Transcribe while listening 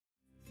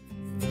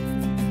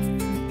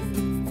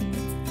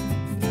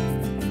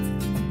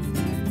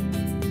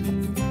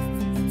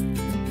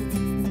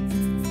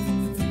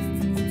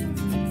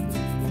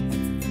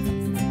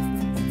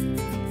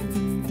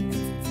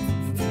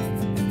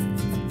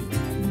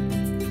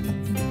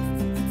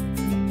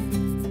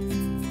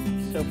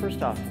So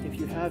first off, if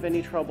you have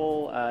any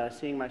trouble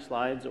seeing my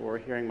slides or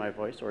hearing my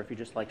voice, or if you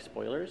just like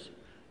spoilers,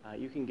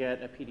 you can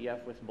get a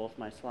PDF with both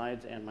my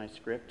slides and my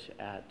script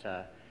at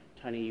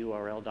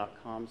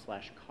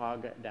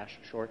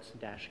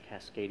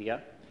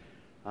tinyurl.com/cog-shorts-cascadia.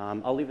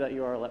 I'll leave that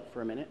URL up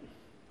for a minute.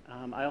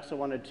 I also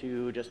wanted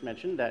to just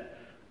mention that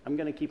I'm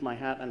going to keep my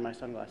hat and my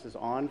sunglasses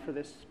on for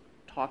this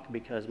talk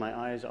because my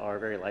eyes are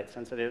very light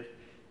sensitive,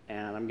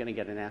 and I'm going to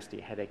get a nasty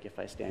headache if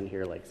I stand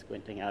here like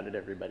squinting out at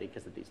everybody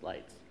because of these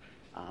lights.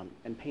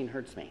 And pain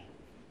hurts me.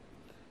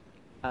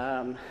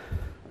 Let's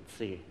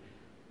see.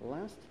 The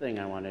last thing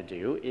I want to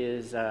do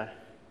is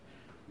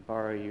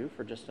borrow you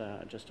for just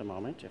a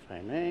moment, if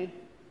I may. Okay.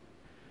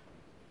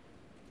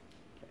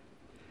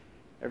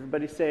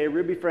 Everybody say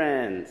Ruby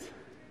friends.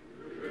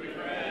 Ruby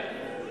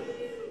friends.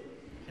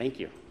 Thank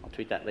you. I'll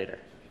tweet that later.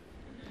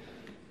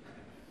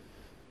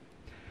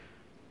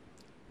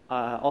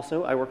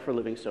 Also, I work for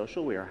Living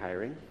Social. We are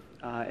hiring.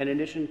 In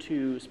addition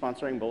to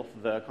sponsoring both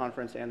the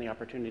conference and the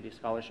Opportunity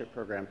Scholarship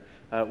Program,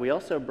 we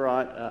also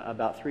brought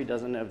about 3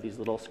 dozen of these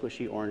little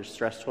squishy orange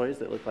stress toys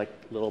that look like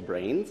little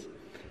brains.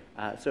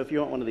 So if you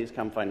want one of these,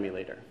 come find me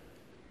later.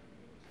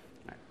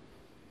 All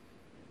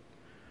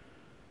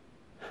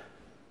right.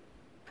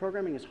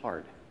 Programming is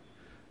hard.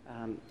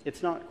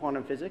 It's not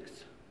quantum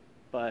physics,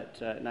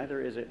 but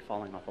neither is it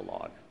falling off a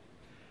log.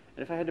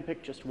 And if I had to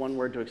pick just one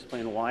word to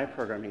explain why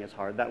programming is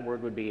hard, that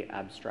word would be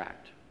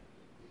abstract.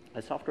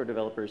 As software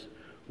developers,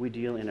 we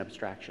deal in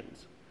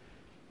abstractions.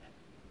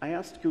 I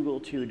asked Google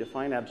to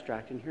define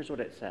abstract, and here's what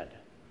it said.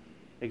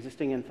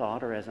 Existing in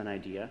thought or as an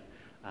idea,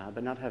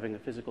 but not having a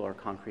physical or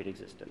concrete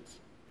existence.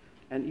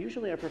 And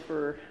usually I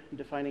prefer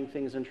defining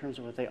things in terms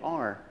of what they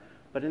are,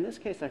 but in this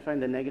case I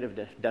find the negative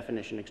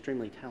definition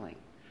extremely telling.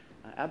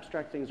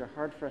 Abstract things are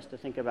hard for us to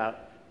think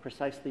about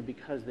precisely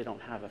because they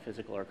don't have a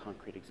physical or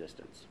concrete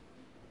existence.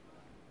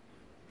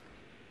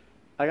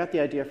 I got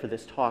the idea for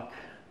this talk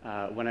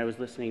when I was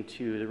listening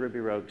to the Ruby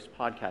Rogues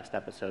podcast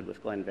episode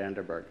with Glenn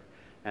Vanderberg.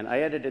 And I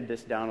edited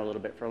this down a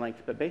little bit for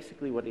length, but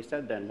basically what he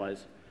said then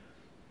was,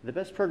 the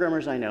best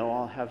programmers I know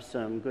all have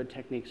some good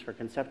techniques for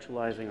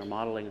conceptualizing or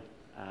modeling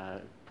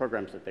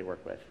programs that they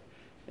work with.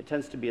 It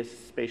tends to be a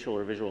spatial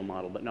or visual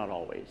model, but not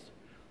always.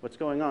 What's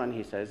going on,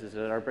 he says, is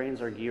that our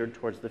brains are geared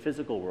towards the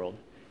physical world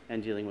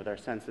and dealing with our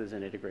senses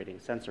and integrating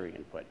sensory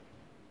input.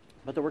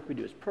 But the work we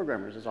do as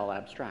programmers is all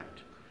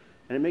abstract.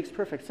 And it makes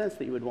perfect sense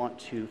that you would want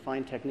to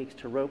find techniques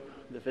to rope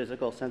the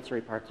physical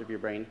sensory parts of your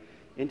brain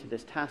into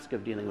this task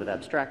of dealing with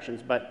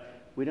abstractions,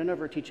 but we don't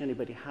ever teach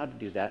anybody how to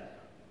do that,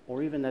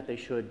 or even that they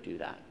should do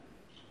that.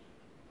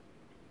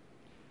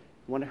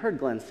 When I heard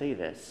Glenn say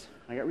this,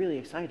 I got really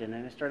excited,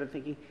 and I started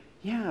thinking,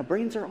 yeah,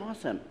 brains are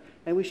awesome,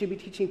 and we should be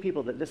teaching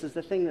people that this is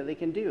the thing that they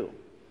can do.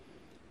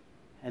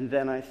 And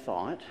then I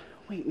thought,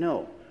 wait,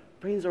 no,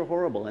 brains are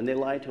horrible, and they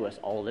lie to us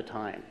all the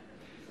time.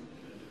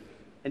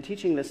 And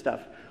teaching this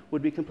stuff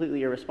would be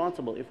completely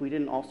irresponsible if we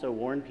didn't also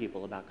warn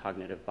people about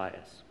cognitive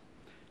bias.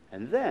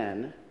 And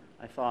then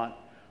I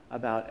thought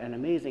about an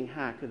amazing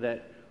hack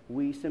that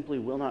we simply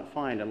will not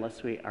find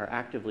unless we are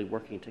actively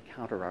working to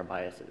counter our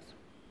biases.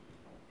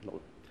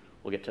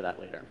 We'll get to that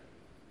later.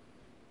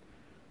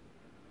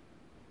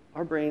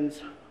 Our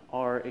brains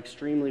are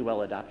extremely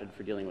well adapted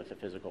for dealing with the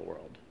physical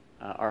world.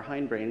 Our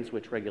hindbrains,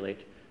 which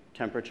regulate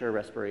temperature,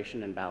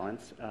 respiration, and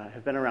balance,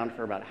 have been around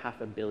for about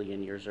 500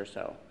 million years or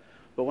so.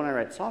 But when I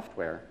write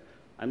software,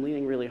 I'm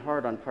leaning really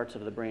hard on parts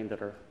of the brain that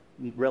are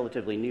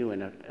relatively new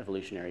in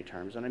evolutionary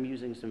terms, and I'm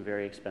using some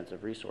very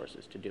expensive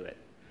resources to do it.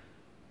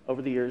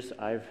 Over the years,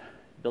 I've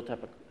built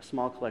up a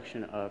small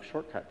collection of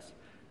shortcuts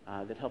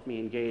that help me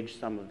engage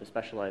some of the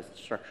specialized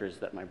structures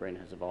that my brain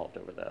has evolved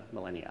over the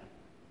millennia.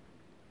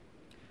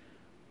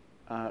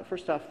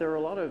 First off, there are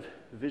a lot of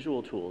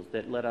visual tools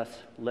that let us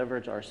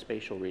leverage our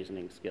spatial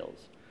reasoning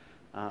skills.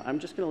 I'm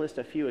just going to list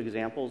a few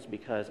examples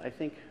because I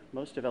think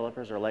most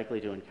developers are likely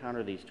to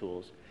encounter these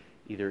tools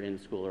either in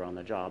school or on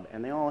the job,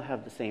 and they all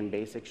have the same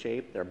basic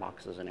shape. They're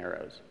boxes and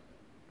arrows.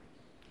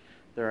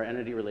 There are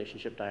entity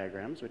relationship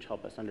diagrams, which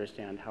help us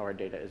understand how our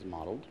data is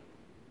modeled.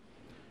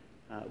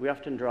 We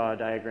often draw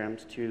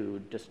diagrams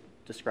to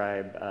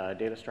describe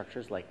data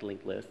structures like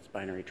linked lists,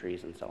 binary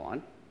trees, and so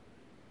on.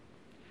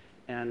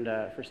 And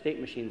for state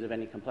machines of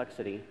any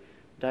complexity,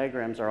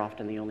 diagrams are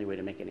often the only way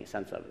to make any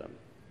sense of them.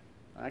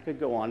 I could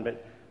go on,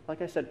 but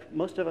like I said,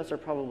 most of us are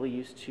probably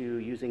used to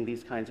using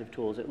these kinds of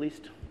tools, at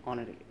least on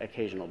an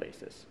occasional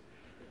basis.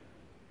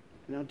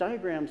 Now,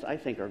 diagrams, I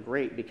think, are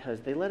great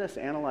because they let us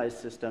analyze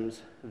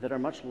systems that are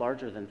much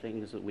larger than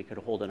things that we could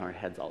hold in our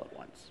heads all at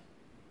once.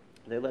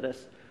 They let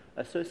us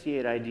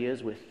associate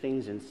ideas with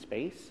things in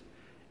space,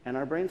 and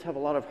our brains have a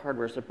lot of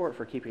hardware support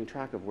for keeping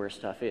track of where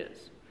stuff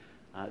is.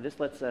 This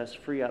lets us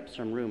free up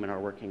some room in our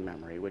working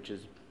memory, which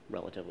is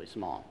relatively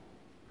small.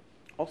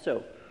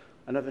 Also,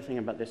 another thing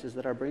about this is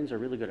that our brains are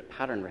really good at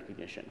pattern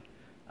recognition.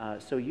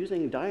 So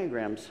using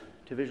diagrams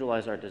to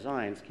visualize our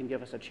designs can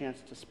give us a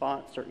chance to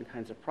spot certain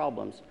kinds of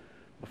problems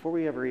before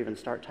we ever even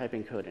start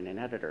typing code in an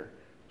editor,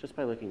 just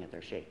by looking at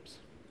their shapes.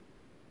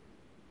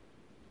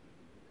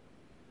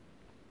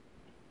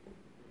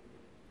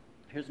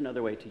 Here's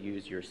another way to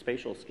use your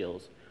spatial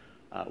skills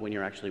when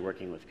you're actually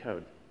working with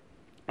code.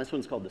 This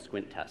one's called the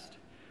squint test.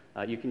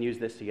 You can use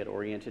this to get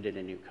oriented in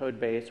a new code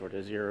base or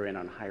to zero in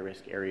on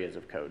high-risk areas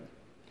of code.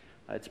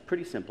 It's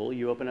pretty simple.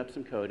 You open up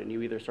some code and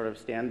you either sort of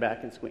stand back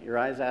and squint your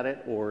eyes at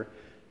it, or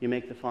you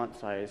make the font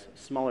size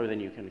smaller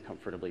than you can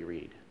comfortably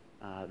read.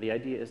 The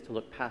idea is to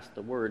look past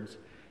the words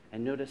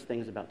and notice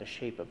things about the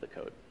shape of the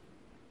code.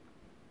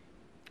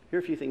 Here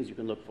are a few things you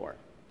can look for.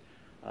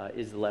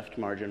 Is the left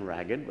margin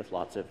ragged with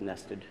lots of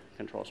nested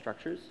control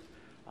structures?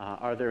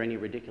 Are there any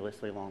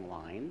ridiculously long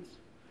lines?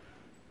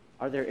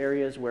 Are there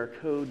areas where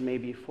code may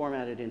be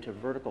formatted into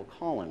vertical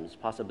columns,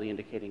 possibly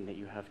indicating that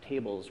you have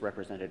tables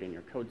represented in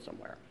your code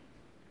somewhere?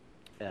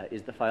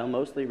 Is the file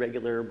mostly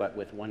regular but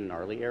with one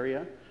gnarly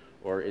area,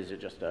 or is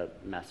it just a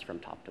mess from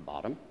top to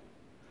bottom?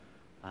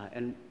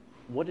 And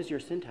what does your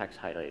syntax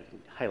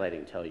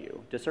highlighting tell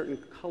you? Do certain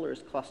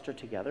colors cluster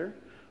together,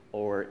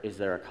 or is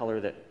there a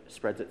color that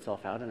spreads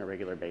itself out on a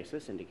regular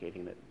basis,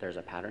 indicating that there's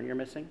a pattern you're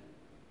missing?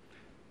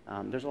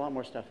 There's a lot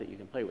more stuff that you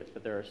can play with,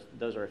 but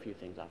those are a few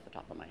things off the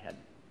top of my head.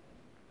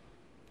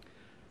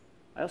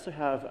 I also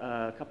have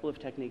a couple of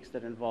techniques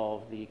that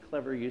involve the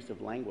clever use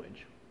of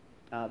language.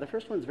 The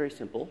first one's very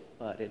simple,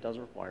 but it does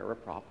require a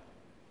prop.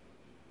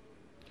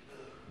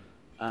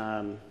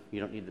 You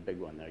don't need the big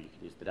one, though. You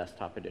can use the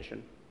desktop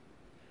edition.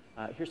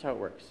 Here's how it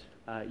works.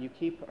 You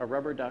keep a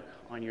rubber duck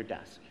on your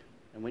desk.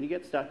 And when you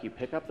get stuck, you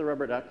pick up the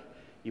rubber duck,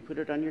 you put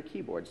it on your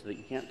keyboard so that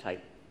you can't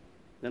type.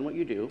 Then what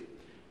you do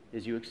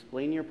is you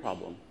explain your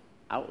problem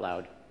out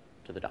loud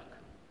to the duck.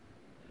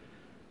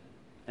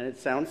 And it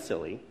sounds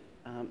silly,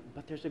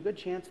 but there's a good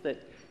chance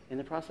that in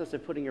the process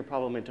of putting your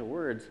problem into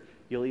words,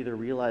 you'll either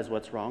realize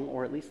what's wrong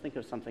or at least think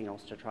of something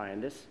else to try.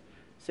 And this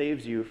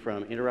saves you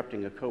from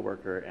interrupting a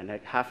coworker and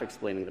half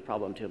explaining the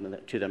problem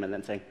to them and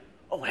then saying,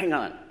 oh, hang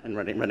on, and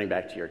running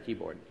back to your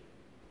keyboard.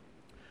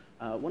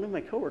 One of my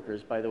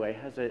coworkers, by the way,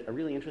 has a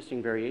really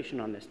interesting variation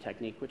on this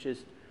technique, which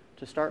is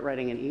to start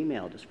writing an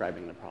email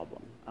describing the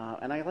problem.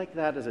 And I like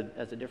that as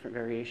a different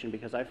variation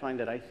because I find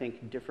that I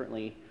think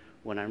differently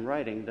when I'm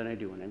writing than I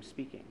do when I'm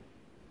speaking.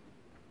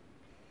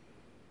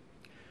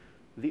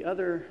 The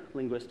other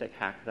linguistic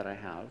hack that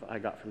I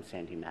got from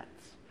Sandy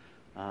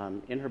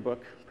Metz. In her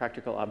book,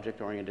 Practical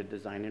Object-Oriented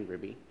Design in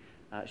Ruby,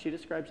 she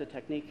describes a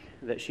technique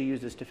that she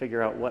uses to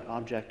figure out what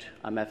object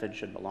a method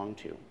should belong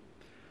to.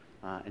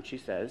 And she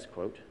says,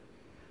 quote,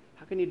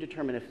 how can you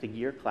determine if the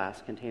gear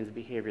class contains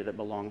behavior that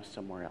belongs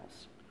somewhere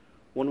else?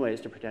 One way is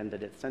to pretend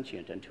that it's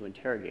sentient and to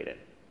interrogate it.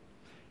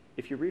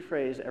 If you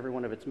rephrase every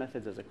one of its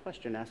methods as a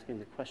question, asking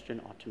the question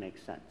ought to make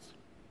sense.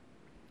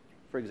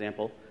 For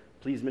example,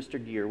 please,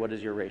 Mr. Gear, what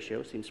is your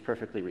ratio? Seems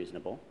perfectly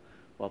reasonable.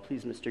 Well,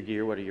 please, Mr.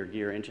 Gear, what are your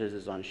gear inches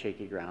is on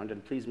shaky ground.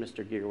 And please,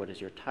 Mr. Gear, what is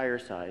your tire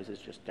size is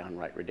just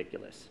downright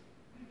ridiculous.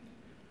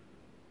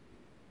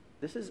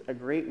 This is a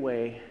great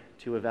way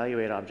to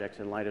evaluate objects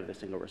in light of the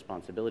single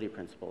responsibility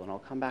principle, and I'll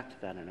come back to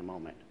that in a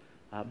moment.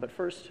 But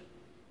first,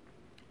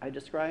 I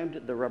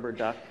described the rubber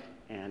duck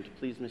and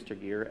please, Mr.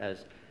 Gear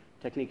as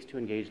techniques to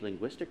engage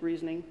linguistic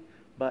reasoning,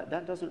 but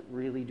that doesn't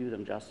really do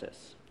them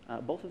justice.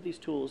 Both of these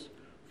tools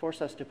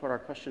force us to put our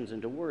questions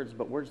into words,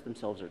 but words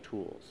themselves are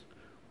tools.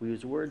 We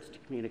use words to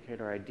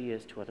communicate our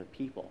ideas to other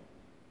people.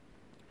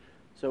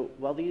 So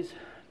while these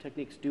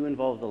techniques do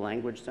involve the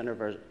language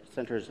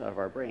centers of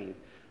our brain,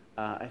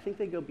 I think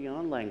they go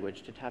beyond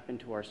language to tap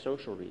into our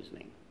social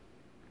reasoning.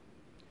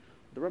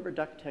 The rubber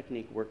duck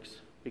technique works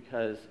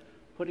because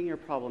putting your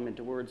problem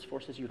into words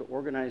forces you to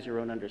organize your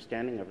own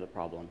understanding of the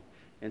problem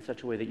in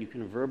such a way that you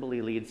can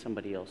verbally lead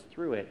somebody else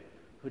through it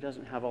who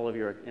doesn't have all of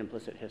your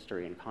implicit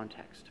history and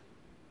context.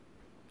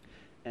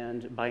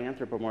 And by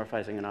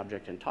anthropomorphizing an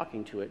object and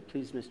talking to it,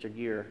 please, Mr.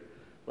 Gear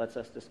lets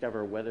us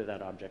discover whether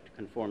that object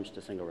conforms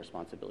to single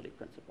responsibility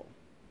principle.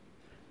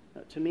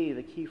 Now, to me,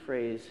 the key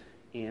phrase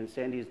in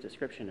Sandy's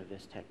description of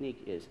this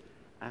technique is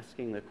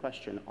asking the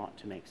question ought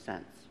to make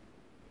sense.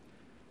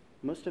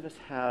 Most of us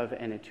have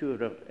an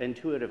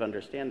intuitive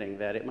understanding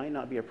that it might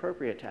not be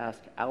appropriate to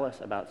ask Alice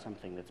about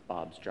something that's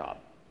Bob's job.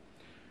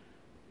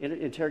 In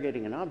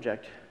interrogating an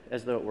object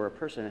as though it were a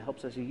person, it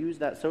helps us use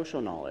that social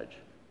knowledge.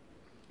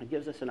 It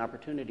gives us an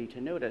opportunity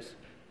to notice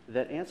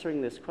that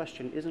answering this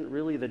question isn't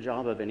really the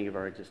job of any of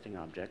our existing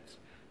objects,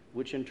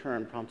 which in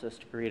turn prompts us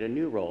to create a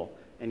new role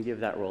and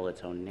give that role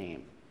its own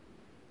name.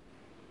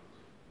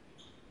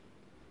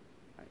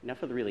 All right,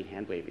 enough of the really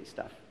hand-wavy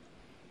stuff.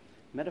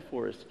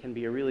 Metaphors can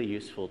be a really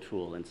useful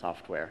tool in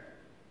software.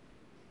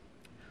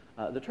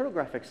 The turtle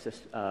graphics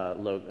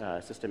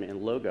system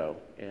in Logo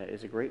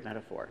is a great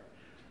metaphor.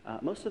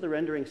 Most of the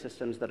rendering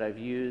systems that I've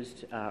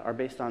used are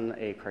based on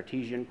a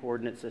Cartesian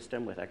coordinate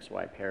system with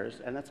XY pairs,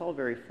 and that's all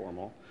very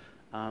formal.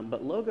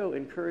 But Logo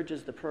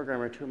encourages the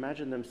programmer to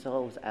imagine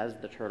themselves as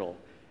the turtle,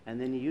 and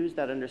then use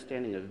that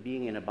understanding of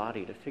being in a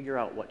body to figure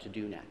out what to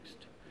do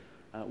next.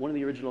 One of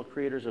the original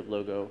creators of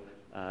Logo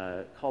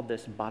called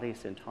this body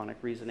syntonic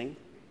reasoning,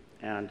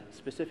 and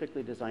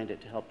specifically designed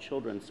it to help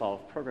children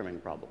solve programming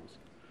problems.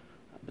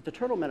 But the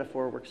turtle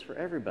metaphor works for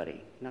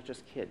everybody, not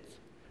just kids.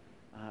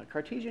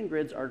 Cartesian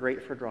grids are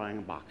great for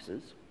drawing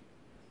boxes.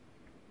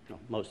 well,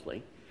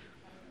 mostly.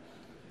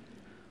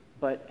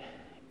 But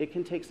it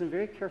can take some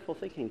very careful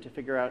thinking to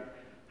figure out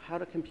how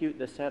to compute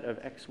the set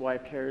of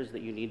XY pairs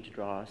that you need to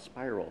draw a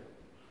spiral,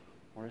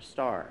 or a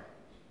star,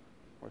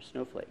 or a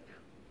snowflake,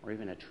 or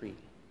even a tree.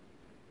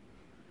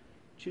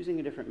 Choosing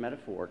a different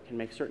metaphor can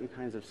make certain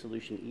kinds of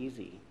solutions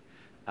easy,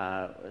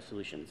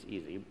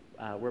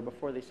 where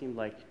before they seemed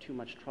like too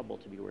much trouble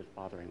to be worth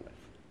bothering with.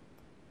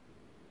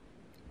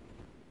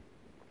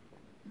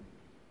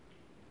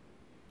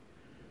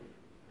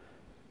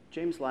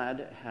 James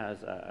Ladd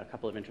has a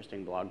couple of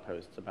interesting blog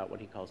posts about what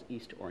he calls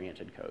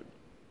east-oriented code.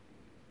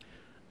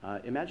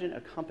 Imagine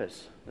a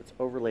compass that's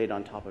overlaid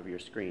on top of your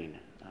screen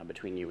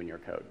between you and your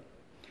code.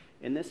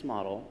 In this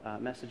model,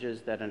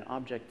 messages that an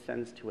object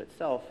sends to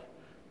itself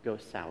go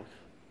south,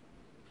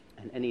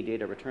 and any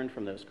data returned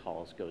from those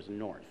calls goes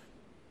north.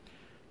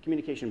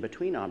 Communication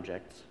between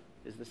objects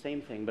is the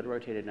same thing, but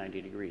rotated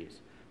 90 degrees.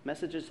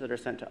 Messages that are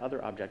sent to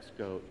other objects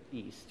go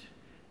east,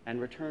 and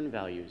return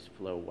values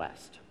flow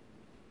west.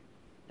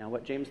 Now,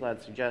 what James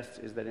Ladd suggests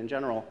is that in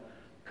general,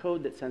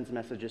 code that sends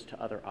messages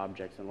to other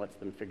objects and lets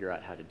them figure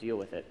out how to deal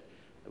with it,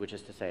 which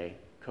is to say,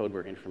 code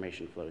where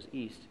information flows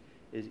east,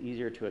 is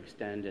easier to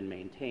extend and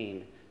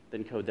maintain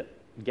than code that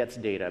gets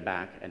data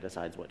back and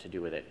decides what to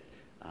do with it,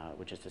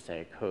 which is to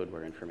say, code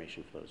where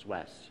information flows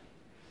west.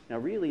 Now,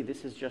 really,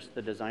 this is just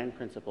the design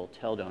principle,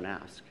 tell, don't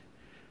ask.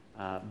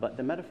 But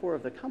the metaphor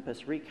of the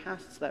compass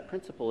recasts that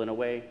principle in a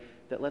way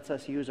that lets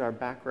us use our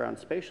background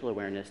spatial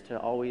awareness to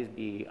always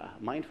be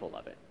mindful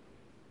of it.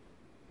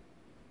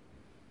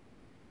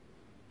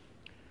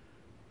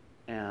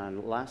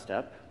 And last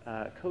up,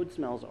 code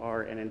smells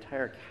are an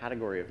entire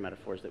category of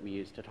metaphors that we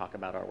use to talk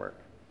about our work.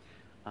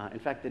 In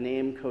fact, the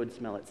name code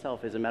smell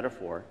itself is a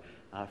metaphor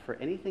for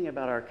anything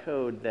about our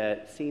code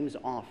that seems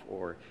off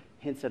or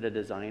hints at a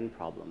design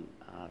problem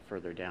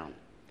further down.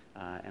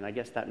 And I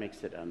guess that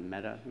makes it a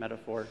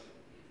metaphor,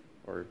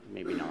 or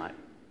maybe not.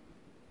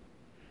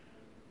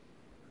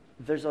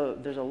 There's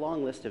a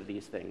long list of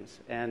these things,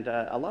 and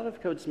a lot of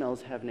code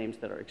smells have names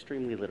that are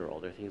extremely literal.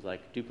 They're things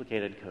like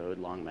duplicated code,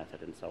 long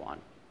method, and so on.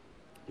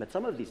 But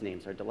some of these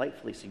names are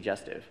delightfully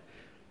suggestive.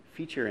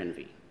 Feature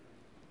envy,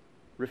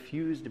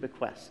 refused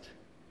bequest,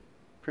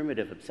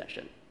 primitive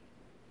obsession.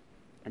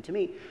 And to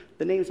me,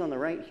 the names on the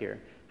right here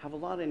have a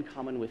lot in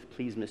common with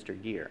Please Mr.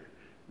 Gear.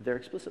 They're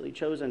explicitly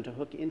chosen to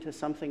hook into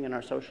something in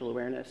our social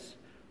awareness,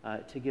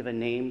 to give a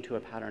name to a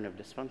pattern of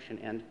dysfunction,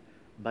 and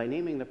by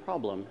naming the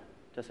problem,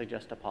 to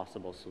suggest a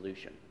possible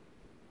solution.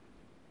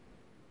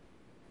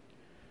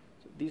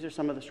 So these are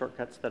some of the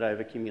shortcuts that I've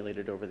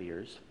accumulated over the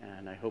years,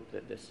 and I hope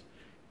that this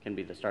can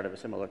be the start of a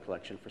similar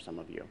collection for some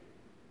of you.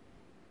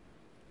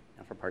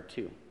 Now for part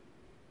 2.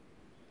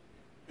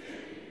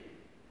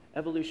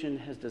 Evolution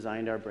has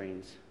designed our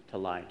brains to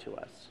lie to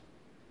us.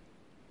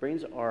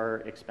 Brains are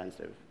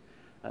expensive.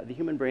 The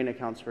human brain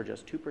accounts for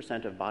just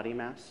 2% of body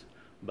mass,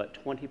 but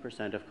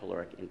 20% of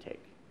caloric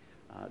intake.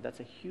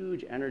 That's a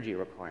huge energy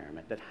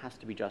requirement that has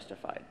to be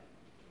justified.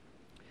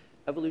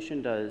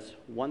 Evolution does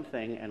one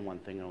thing and one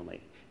thing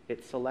only.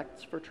 It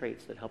selects for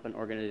traits that help an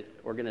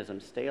organism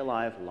stay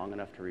alive long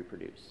enough to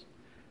reproduce.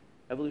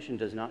 Evolution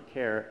does not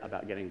care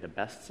about getting the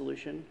best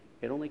solution.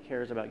 It only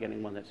cares about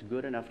getting one that's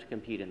good enough to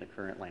compete in the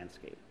current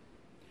landscape.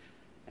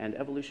 And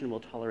evolution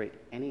will tolerate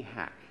any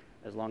hack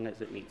as long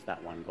as it meets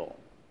that one goal.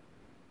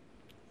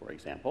 For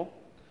example,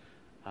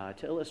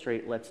 to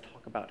illustrate, let's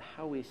talk about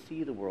how we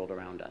see the world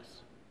around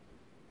us.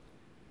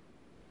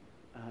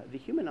 The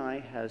human eye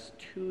has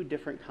 2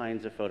 different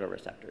kinds of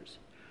photoreceptors.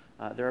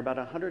 There are about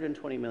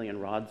 120 million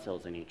rod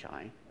cells in each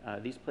eye.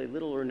 These play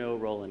little or no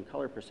role in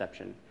color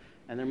perception,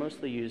 and they're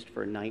mostly used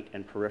for night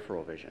and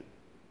peripheral vision.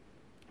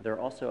 There are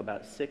also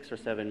about 6 or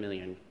 7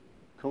 million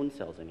cone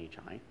cells in each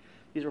eye.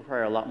 These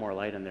require a lot more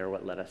light, and they're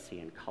what let us see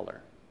in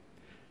color.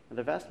 Now,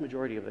 the vast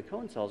majority of the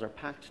cone cells are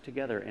packed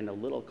together in a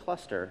little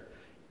cluster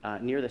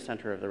near the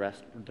center of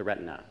the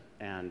retina,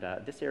 and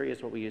this area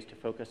is what we use to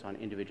focus on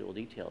individual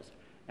details.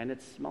 And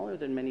it's smaller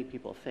than many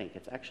people think.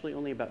 It's actually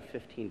only about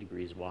 15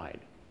 degrees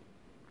wide.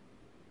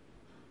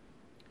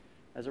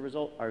 As a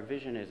result, our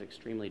vision is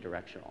extremely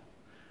directional.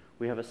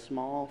 We have a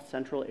small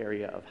central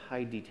area of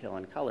high detail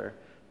and color,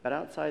 but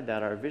outside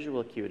that, our visual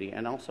acuity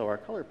and also our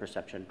color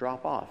perception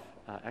drop off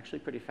actually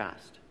pretty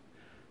fast.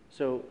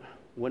 So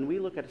when we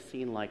look at a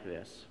scene like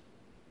this,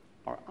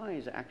 our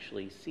eyes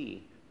actually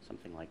see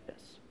something like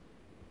this.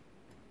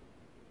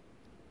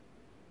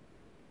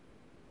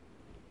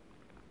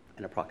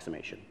 An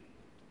approximation.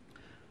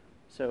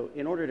 So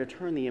in order to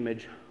turn the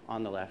image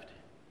on the left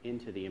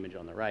into the image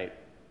on the right,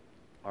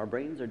 our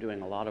brains are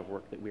doing a lot of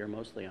work that we are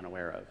mostly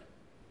unaware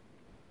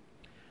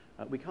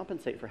of. We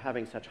compensate for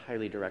having such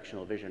highly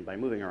directional vision by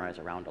moving our eyes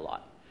around a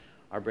lot.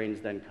 Our brains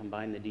then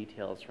combine the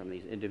details from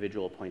these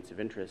individual points of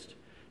interest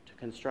to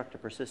construct a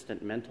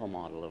persistent mental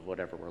model of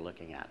whatever we're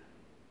looking at.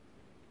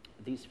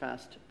 These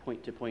fast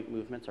point-to-point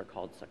movements are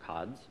called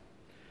saccades,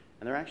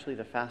 and they're actually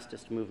the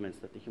fastest movements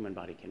that the human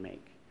body can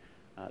make.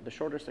 The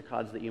shorter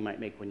saccades that you might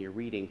make when you're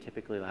reading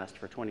typically last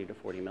for 20 to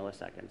 40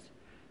 milliseconds,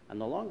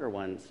 and the longer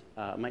ones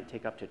might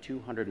take up to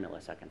 200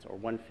 milliseconds, or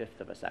 1/5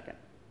 of a second.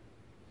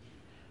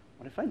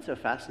 What I find so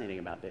fascinating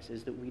about this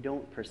is that we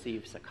don't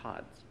perceive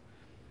saccades.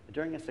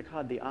 During a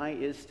saccade, the eye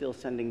is still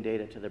sending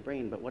data to the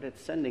brain, but what it's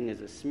sending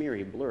is a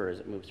smeary blur as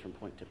it moves from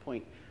point to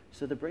point,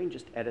 so the brain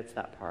just edits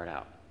that part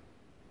out.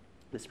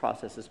 This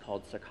process is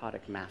called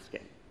saccadic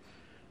masking.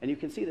 And you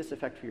can see this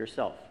effect for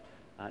yourself.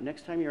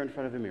 Next time you're in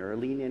front of a mirror,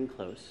 lean in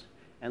close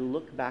and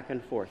look back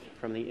and forth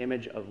from the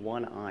image of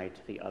one eye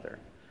to the other.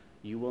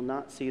 You will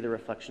not see the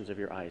reflections of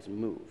your eyes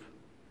move.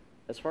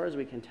 As far as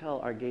we can tell,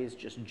 our gaze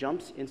just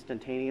jumps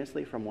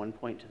instantaneously from one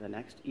point to the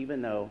next,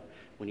 even though,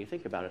 when you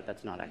think about it,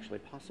 that's not actually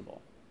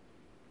possible.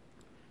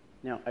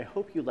 Now, I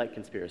hope you like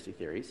conspiracy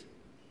theories,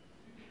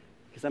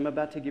 because I'm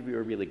about to give you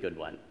a really good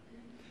one.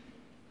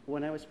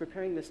 When I was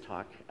preparing this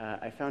talk,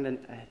 I found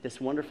this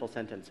wonderful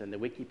sentence in the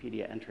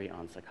Wikipedia entry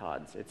on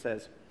saccades. It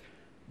says,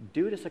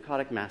 "Due to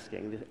saccadic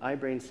masking, the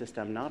eye-brain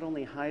system not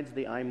only hides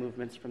the eye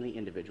movements from the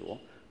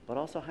individual, but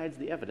also hides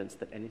the evidence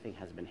that anything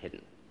has been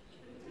hidden."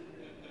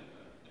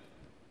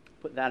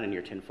 Put that in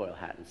your tinfoil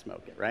hat and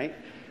smoke it, right?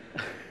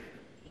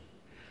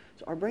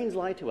 So our brains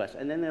lie to us,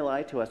 and then they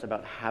lie to us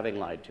about having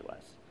lied to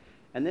us.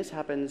 And this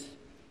happens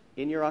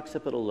in your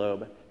occipital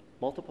lobe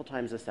multiple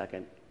times a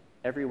second,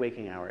 every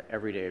waking hour,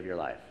 every day of your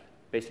life.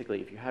 Basically,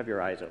 if you have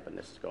your eyes open,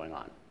 this is going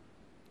on.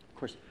 Of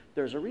course,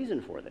 there's a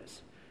reason for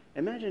this.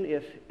 Imagine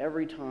if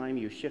every time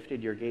you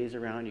shifted your gaze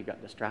around, you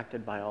got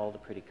distracted by all the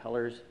pretty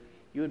colors,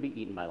 you would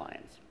be eaten by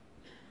lions.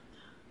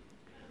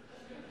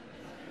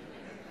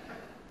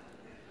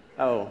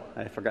 Oh,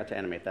 I forgot to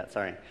animate that,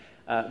 sorry.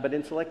 But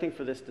in selecting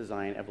for this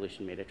design,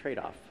 evolution made a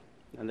trade-off.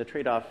 And the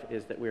trade-off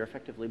is that we are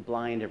effectively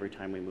blind every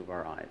time we move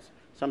our eyes,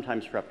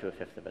 sometimes for up to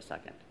 1/5 of a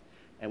second.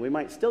 And we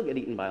might still get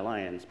eaten by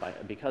lions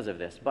because of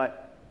this,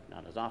 but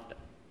not as often.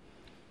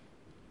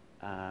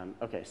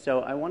 Okay,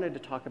 so I wanted to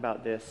talk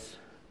about this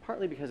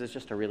partly because it's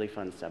just a really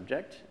fun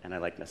subject, and I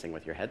like messing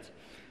with your heads,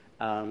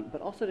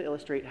 but also to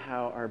illustrate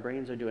how our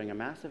brains are doing a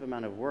massive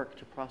amount of work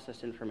to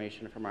process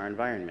information from our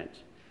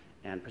environment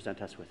and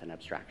present us with an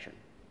abstraction.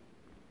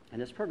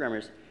 And as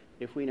programmers,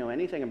 if we know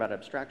anything about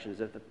abstractions,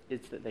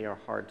 it's that they are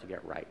hard to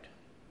get right,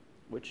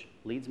 which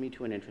leads me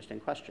to an interesting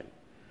question.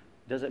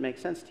 Does it make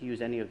sense to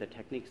use any of the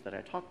techniques that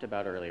I talked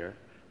about earlier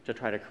to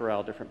try to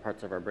corral different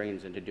parts of our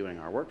brains into doing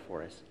our work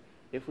for us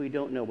if we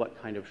don't know what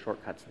kind of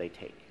shortcuts they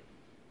take?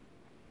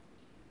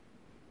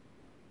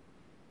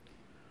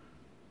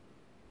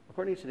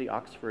 According to the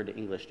Oxford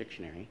English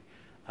Dictionary,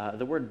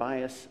 the word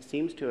bias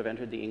seems to have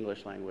entered the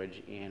English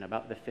language in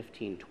about the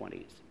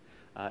 1520s.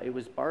 It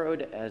was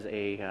borrowed as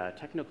a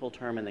technical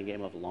term in the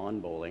game of lawn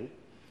bowling,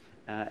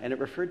 and it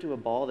referred to a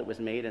ball that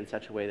was made in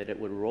such a way that it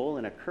would roll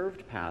in a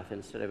curved path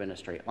instead of in a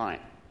straight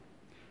line.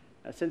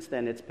 Since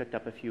then, it's picked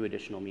up a few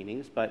additional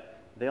meanings, but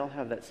they all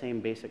have that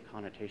same basic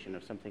connotation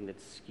of something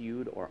that's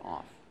skewed or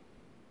off.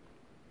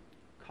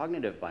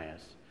 Cognitive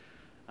bias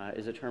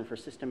is a term for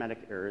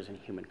systematic errors in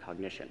human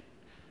cognition,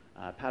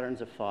 patterns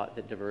of thought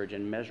that diverge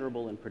in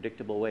measurable and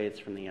predictable ways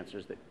from the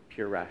answers that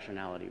pure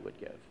rationality would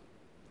give.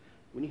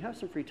 When you have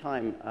some free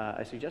time,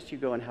 I suggest you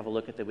go and have a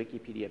look at the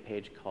Wikipedia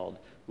page called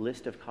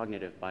List of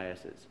Cognitive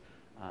Biases.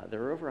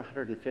 There are over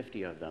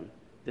 150 of them.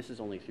 This is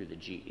only through the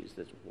G's.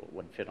 This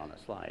would fit on a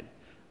slide.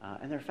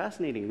 And they're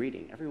fascinating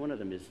reading. Every one of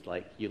them is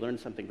like you learn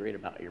something great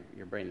about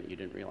your brain that you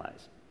didn't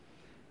realize.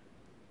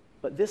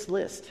 But this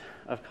list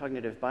of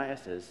cognitive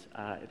biases,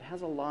 it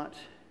has a lot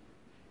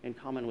in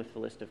common with the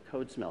list of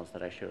code smells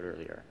that I showed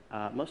earlier.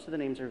 Most of the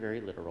names are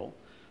very literal.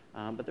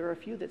 But there are a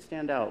few that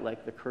stand out,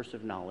 like the curse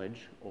of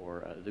knowledge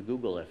or the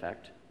Google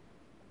effect.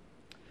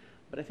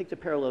 But I think the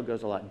parallel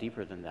goes a lot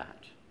deeper than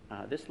that.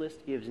 This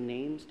list gives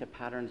names to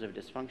patterns of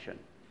dysfunction.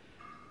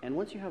 And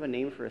once you have a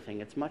name for a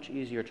thing, it's much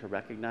easier to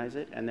recognize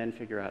it and then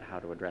figure out how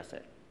to address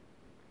it.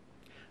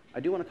 I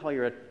do want to call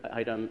your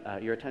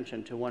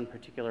attention to one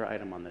particular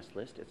item on this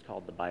list. It's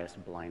called the bias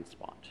blind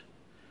spot.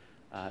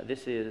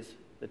 This is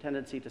the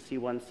tendency to see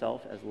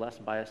oneself as less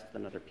biased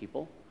than other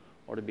people,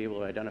 or to be able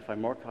to identify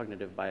more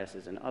cognitive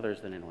biases in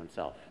others than in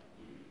oneself.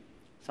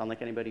 Sound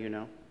like anybody you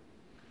know?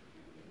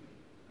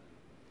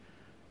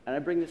 And I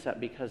bring this up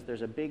because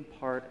there's a big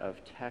part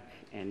of tech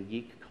and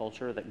geek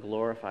culture that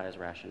glorifies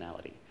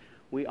rationality.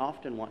 We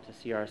often want to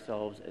see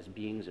ourselves as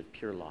beings of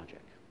pure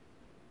logic.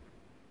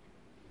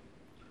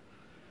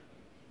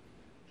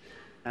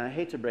 And I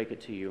hate to break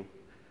it to you,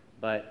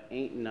 but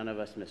ain't none of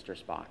us Mr.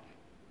 Spock.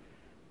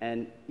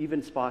 And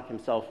even Spock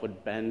himself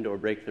would bend or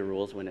break the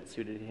rules when it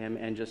suited him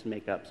and just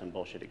make up some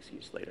bullshit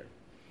excuse later.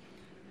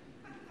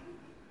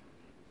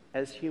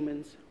 As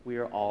humans, we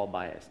are all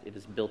biased. It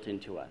is built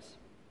into us.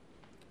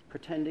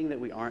 Pretending that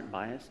we aren't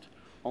biased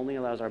only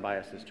allows our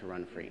biases to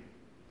run free.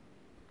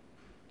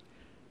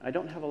 I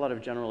don't have a lot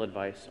of general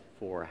advice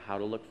for how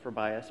to look for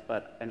bias,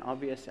 but an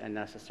obvious and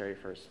necessary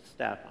first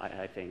step,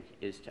 I think,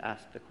 is to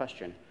ask the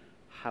question,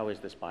 how is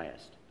this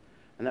biased?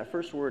 And that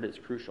first word is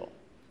crucial.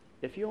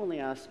 If you only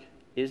ask,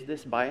 is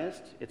this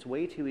biased? It's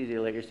way too easy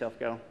to let yourself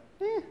go,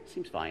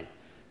 seems fine.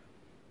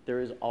 There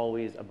is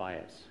always a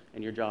bias,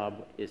 and your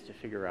job is to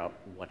figure out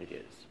what it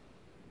is.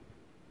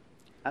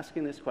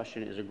 Asking this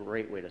question is a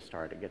great way to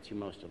start. It gets you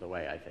most of the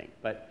way, I think.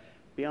 But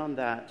Beyond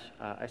that,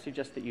 I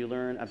suggest that you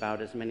learn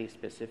about as many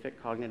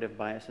specific cognitive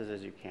biases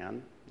as you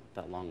can,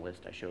 that long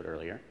list I showed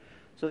earlier,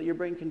 so that your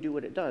brain can do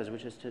what it does,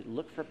 which is to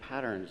look for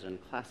patterns and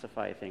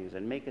classify things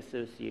and make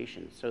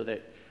associations so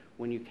that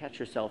when you catch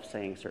yourself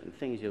saying certain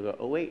things, you'll go,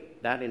 oh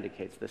wait, that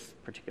indicates this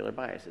particular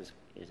bias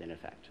is in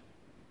effect.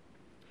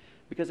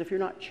 Because if you're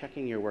not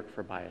checking your work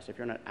for bias, if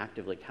you're not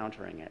actively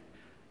countering it,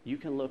 you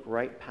can look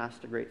right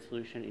past a great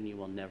solution and you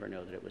will never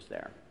know that it was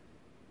there.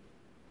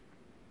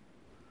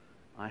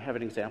 I have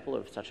an example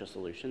of such a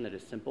solution that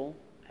is simple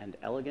and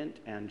elegant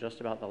and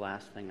just about the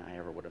last thing I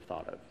ever would have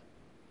thought of.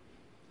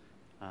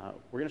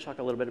 We're going to talk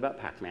a little bit about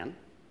Pac-Man.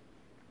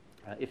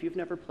 If you've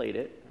never played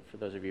it, for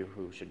those of you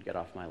who should get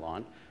off my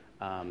lawn,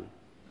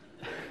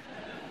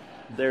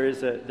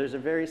 it's a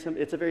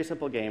very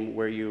simple game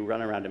where you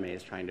run around a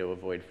maze trying to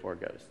avoid 4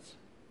 ghosts.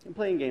 And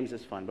playing games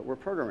is fun, but we're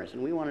programmers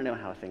and we want to know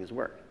how things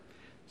work.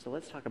 So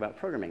let's talk about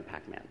programming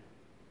Pac-Man.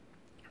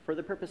 For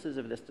the purposes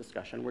of this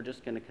discussion, we're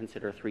just going to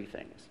consider 3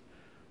 things: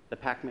 the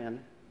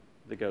Pac-Man,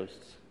 the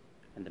ghosts,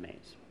 and the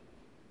maze.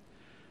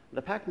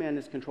 The Pac-Man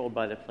is controlled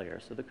by the player,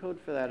 so the code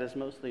for that is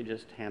mostly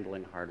just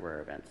handling hardware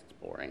events. It's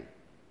boring.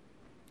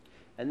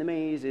 And the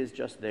maze is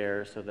just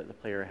there so that the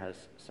player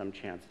has some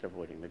chance at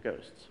avoiding the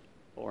ghosts.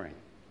 Boring.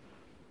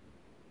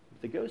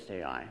 The ghost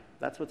AI,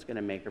 that's what's going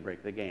to make or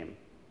break the game.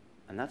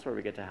 And that's where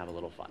we get to have a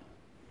little fun.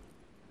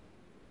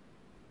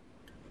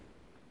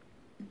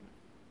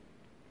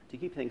 To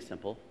keep things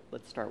simple,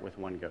 let's start with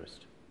one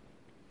ghost.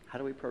 How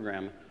do we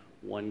program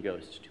one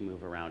ghost to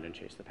move around and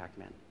chase the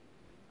Pac-Man?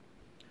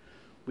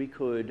 We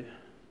could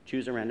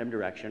choose a random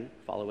direction,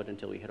 follow it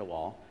until we hit a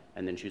wall,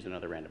 and then choose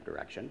another random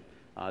direction.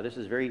 This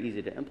is very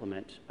easy to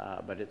implement,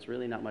 but it's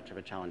really not much of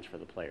a challenge for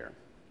the player.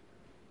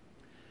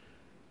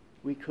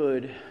 We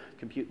could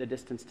compute the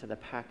distance to the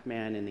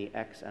Pac-Man in the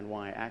X and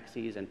Y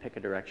axes and pick a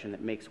direction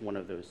that makes one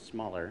of those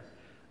smaller.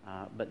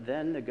 But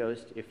then the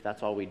ghost, if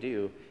that's all we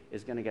do,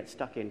 is going to get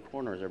stuck in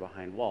corners or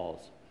behind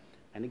walls.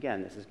 And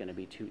again, this is going to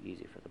be too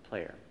easy for the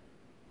player.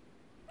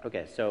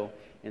 Okay, so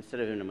instead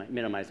of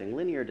minimizing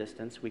linear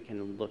distance, we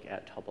can look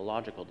at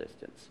topological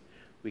distance.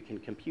 We can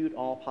compute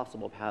all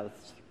possible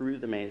paths through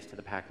the maze to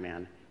the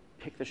Pac-Man,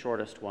 pick the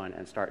shortest one,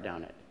 and start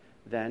down it.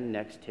 Then,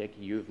 next tick,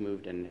 you've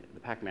moved and the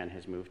Pac-Man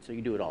has moved, so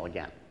you do it all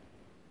again.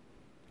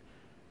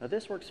 Now,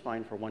 this works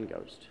fine for one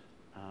ghost,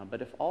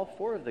 but if all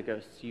 4 of the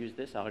ghosts use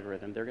this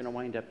algorithm, they're going to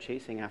wind up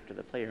chasing after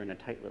the player in a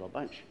tight little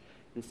bunch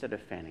instead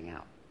of fanning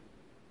out.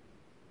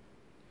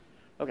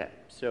 Okay,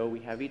 so we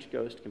have each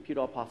ghost compute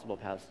all possible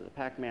paths to the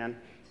Pac-Man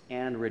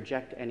and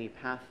reject any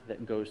path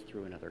that goes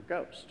through another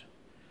ghost.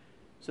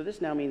 So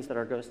this now means that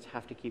our ghosts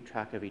have to keep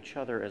track of each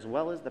other as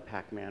well as the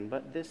Pac-Man,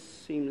 but this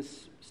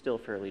seems still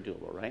fairly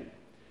doable, right?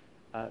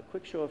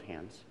 Quick show of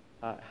hands.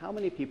 How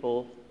many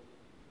people,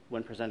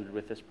 when presented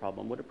with this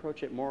problem, would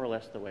approach it more or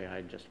less the way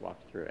I just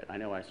walked through it? I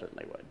know I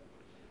certainly would.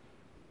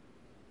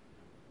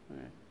 All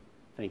right.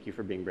 Thank you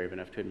for being brave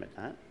enough to admit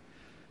that.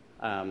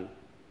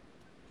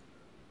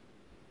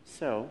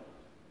 So,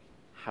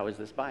 how is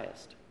this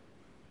biased?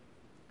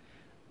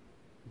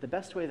 The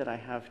best way that I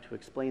have to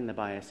explain the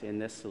bias in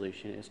this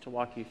solution is to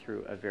walk you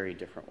through a very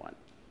different one.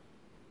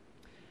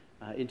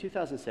 In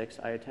 2006,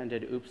 I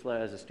attended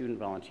UPSLA as a student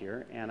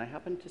volunteer, and I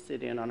happened to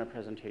sit in on a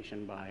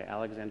presentation by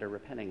Alexander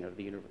Repenning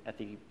at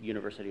the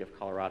University of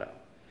Colorado.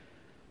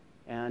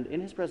 And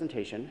in his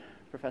presentation,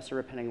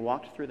 Professor Repenning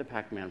walked through the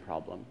Pac-Man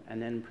problem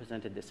and then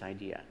presented this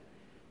idea.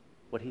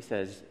 What he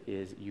says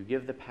is you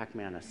give the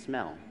Pac-Man a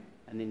smell,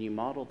 and then you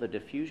model the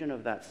diffusion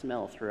of that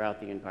smell throughout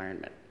the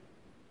environment.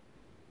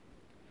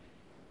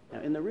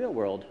 Now, in the real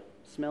world,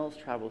 smells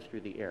travel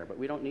through the air, but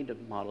we don't need to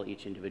model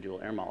each individual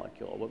air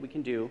molecule. What we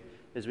can do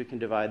is we can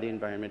divide the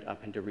environment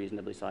up into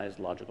reasonably sized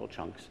logical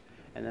chunks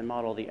and then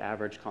model the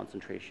average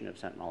concentration of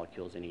scent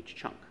molecules in each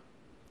chunk.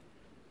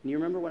 And you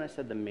remember when I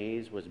said the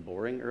maze was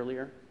boring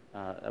earlier?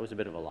 That was a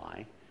bit of a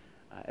lie.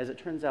 As it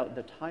turns out,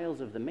 the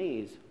tiles of the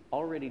maze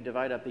already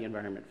divide up the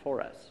environment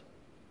for us.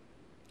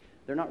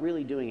 They're not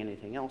really doing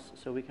anything else,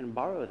 so we can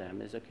borrow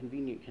them as a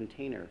convenient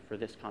container for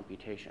this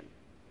computation.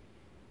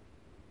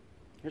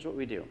 Here's what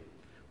we do.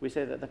 We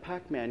say that the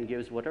Pac-Man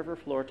gives whatever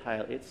floor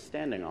tile it's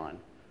standing on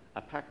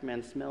a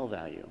Pac-Man smell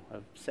value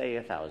of, say,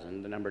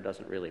 1,000. The number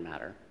doesn't really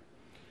matter.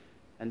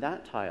 And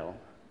that tile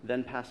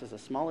then passes a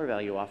smaller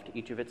value off to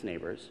each of its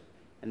neighbors,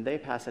 and they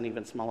pass an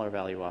even smaller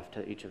value off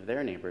to each of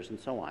their neighbors, and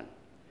so on.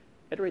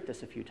 Iterate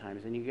this a few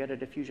times, and you get a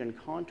diffusion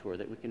contour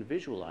that we can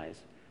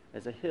visualize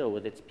as a hill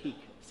with its peak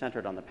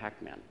centered on the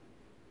Pac-Man.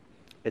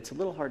 It's a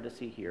little hard to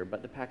see here,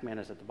 but the Pac-Man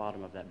is at the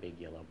bottom of that big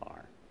yellow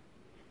bar.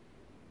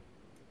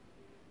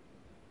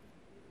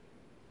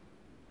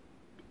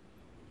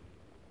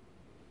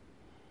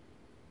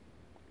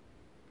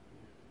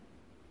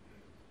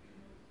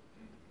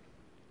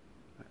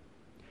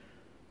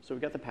 So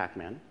we've got the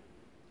Pac-Man,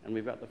 and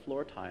we've got the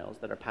floor tiles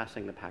that are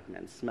passing the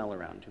Pac-Man's smell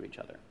around to each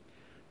other.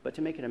 But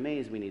to make it a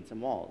maze, we need some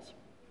walls.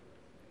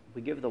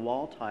 We give the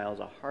wall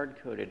tiles a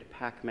hard-coded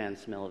Pac-Man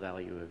smell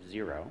value of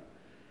 0,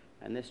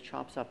 and this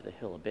chops up the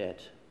hill a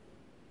bit.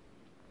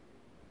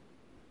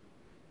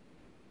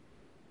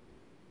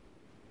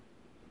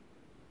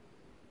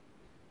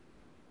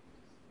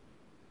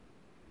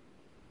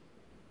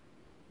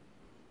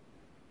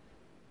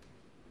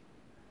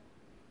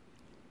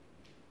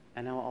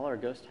 and now all our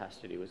ghost has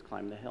to do is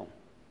climb the hill.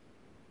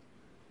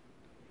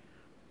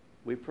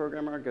 We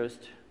program our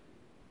ghost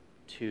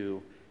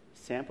to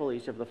sample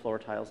each of the floor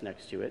tiles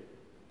next to it,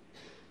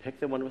 pick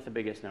the one with the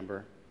biggest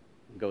number,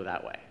 and go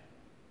that way.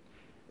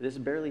 This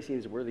barely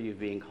seems worthy of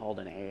being called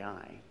an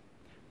AI,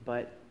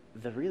 but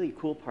the really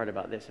cool part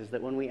about this is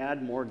that when we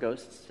add more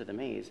ghosts to the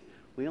maze,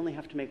 we only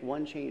have to make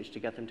one change to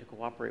get them to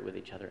cooperate with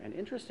each other. And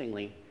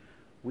interestingly,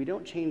 we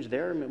don't change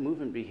their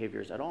movement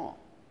behaviors at all.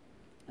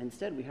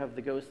 Instead, we have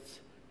the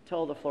ghosts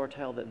tell the floor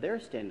tile that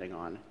they're standing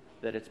on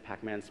that its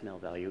Pac-Man smell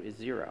value is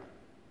 0.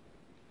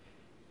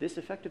 This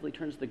effectively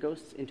turns the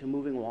ghosts into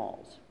moving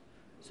walls,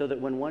 so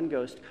that when one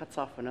ghost cuts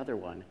off another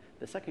one,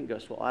 the second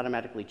ghost will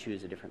automatically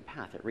choose a different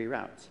path. It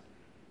reroutes.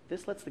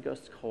 This lets the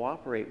ghosts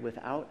cooperate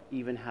without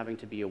even having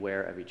to be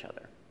aware of each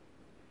other.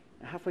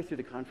 And halfway through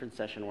the conference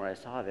session where I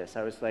saw this,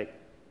 I was like,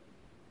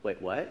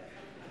 wait, what?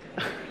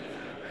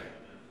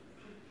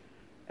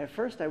 At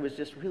first, I was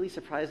just really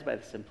surprised by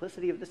the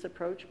simplicity of this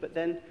approach, but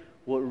then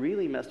what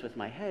really messed with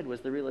my head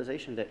was the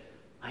realization that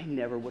I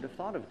never would have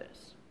thought of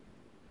this.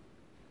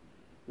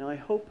 Now, I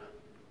hope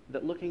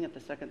that looking at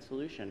the second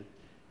solution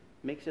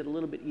makes it a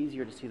little bit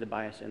easier to see the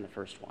bias in the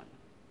first one.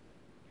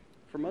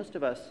 For most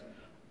of us,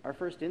 our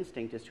first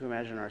instinct is to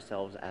imagine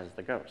ourselves as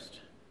the ghost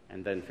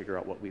and then figure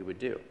out what we would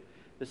do.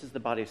 This is the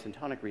body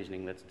syntonic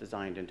reasoning that's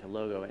designed into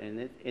Logo,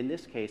 and in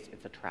this case,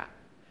 it's a trap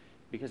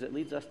because it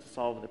leads us to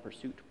solve the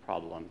pursuit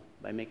problem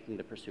by making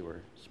the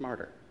pursuer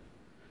smarter.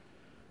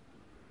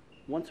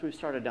 Once we've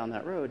started down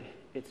that road,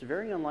 it's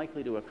very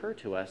unlikely to occur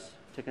to us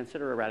to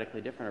consider a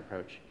radically different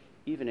approach,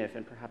 even if,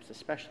 and perhaps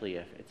especially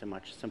if, it's a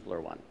much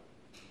simpler one.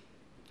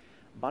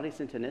 Body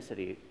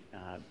syntonicity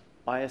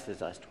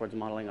biases us towards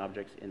modeling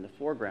objects in the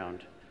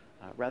foreground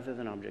rather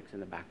than objects in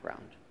the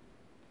background.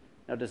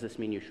 Now, does this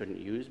mean you shouldn't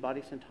use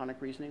body syntonic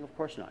reasoning? Of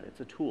course not.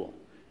 It's a tool.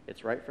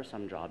 It's right for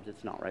some jobs.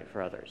 It's not right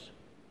for others.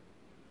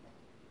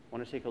 I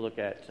want to take a look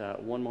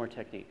at one more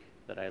technique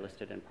that I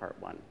listed in part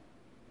 1.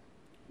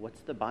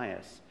 What's the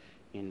bias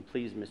in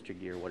Please, Mr.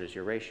 Gear, what is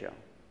your ratio?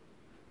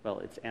 Well,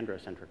 it's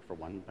androcentric for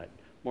one, but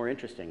more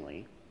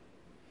interestingly,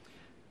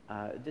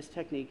 this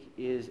technique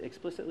is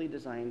explicitly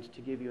designed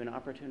to give you an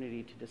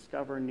opportunity to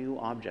discover new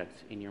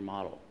objects in your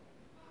model.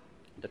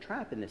 The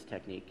trap in this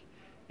technique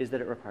is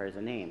that it requires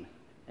a name,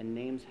 and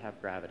names have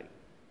gravity.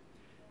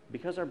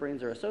 Because our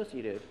brains are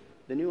associative,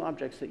 the new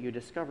objects that you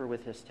discover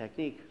with this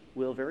technique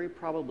will very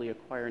probably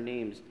acquire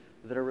names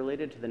that are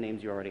related to the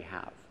names you already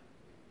have.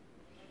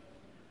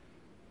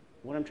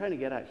 What I'm trying to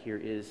get at here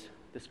is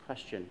this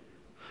question: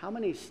 how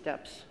many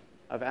steps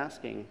of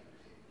asking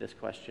this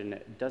question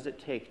does it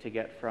take to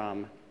get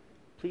from,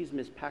 please,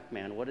 Ms.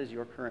 Pac-Man, what is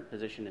your current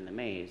position in the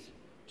maze,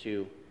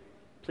 to,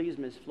 please,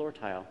 Ms. Floor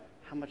Tile,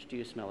 how much do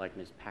you smell like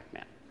Ms.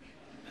 Pac-Man?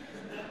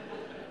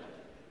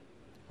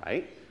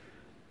 Right?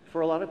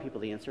 For a lot of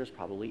people, the answer is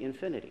probably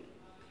infinity.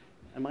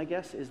 And my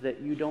guess is that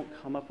you don't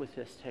come up with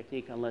this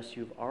technique unless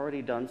you've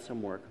already done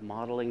some work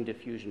modeling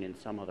diffusion in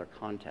some other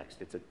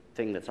context. It's a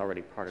thing that's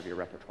already part of your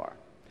repertoire.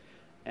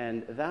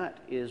 And that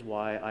is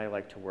why I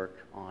like to work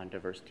on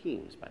diverse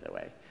teams, by the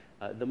way.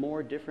 The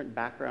more different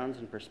backgrounds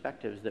and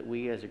perspectives that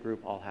we as a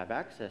group all have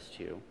access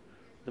to,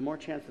 the more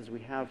chances we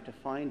have to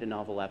find a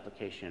novel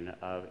application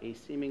of a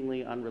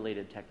seemingly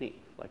unrelated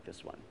technique like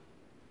this one.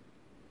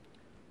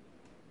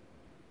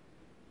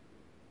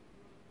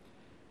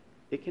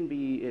 It can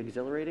be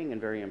exhilarating and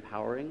very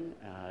empowering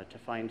to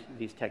find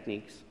these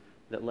techniques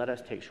that let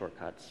us take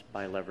shortcuts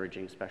by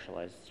leveraging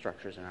specialized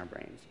structures in our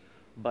brains.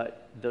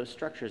 But those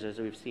structures, as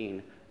we've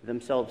seen,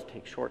 themselves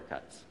take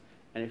shortcuts.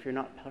 And if you're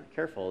not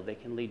careful, they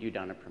can lead you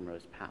down a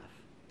primrose path.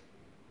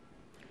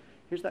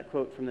 Here's that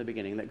quote from the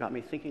beginning that got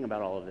me thinking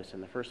about all of this in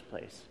the first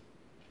place,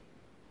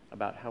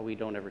 about how we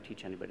don't ever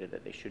teach anybody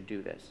that they should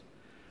do this.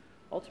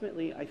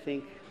 Ultimately, I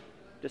think,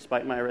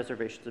 despite my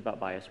reservations about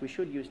bias, we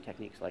should use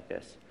techniques like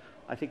this.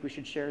 I think we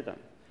should share them.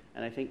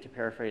 And I think, to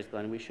paraphrase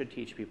Glenn, we should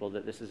teach people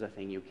that this is a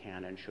thing you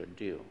can and should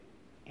do.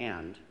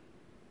 And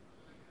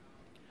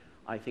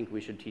I think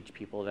we should teach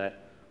people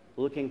that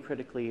looking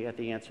critically at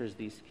the answers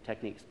these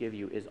techniques give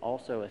you is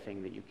also a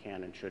thing that you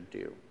can and should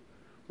do.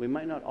 We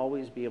might not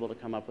always be able to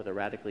come up with a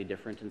radically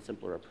different and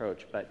simpler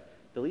approach, but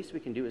the least we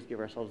can do is give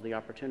ourselves the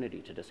opportunity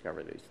to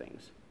discover these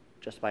things,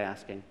 just by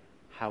asking,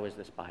 how is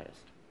this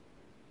biased?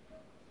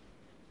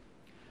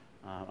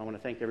 I want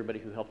to thank everybody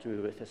who helped me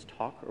with this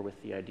talk or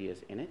with the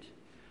ideas in it.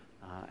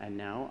 And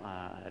now,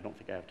 I don't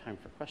think I have time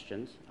for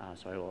questions,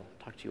 so I will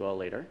talk to you all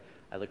later.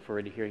 I look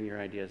forward to hearing your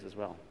ideas as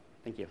well.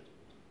 Thank you.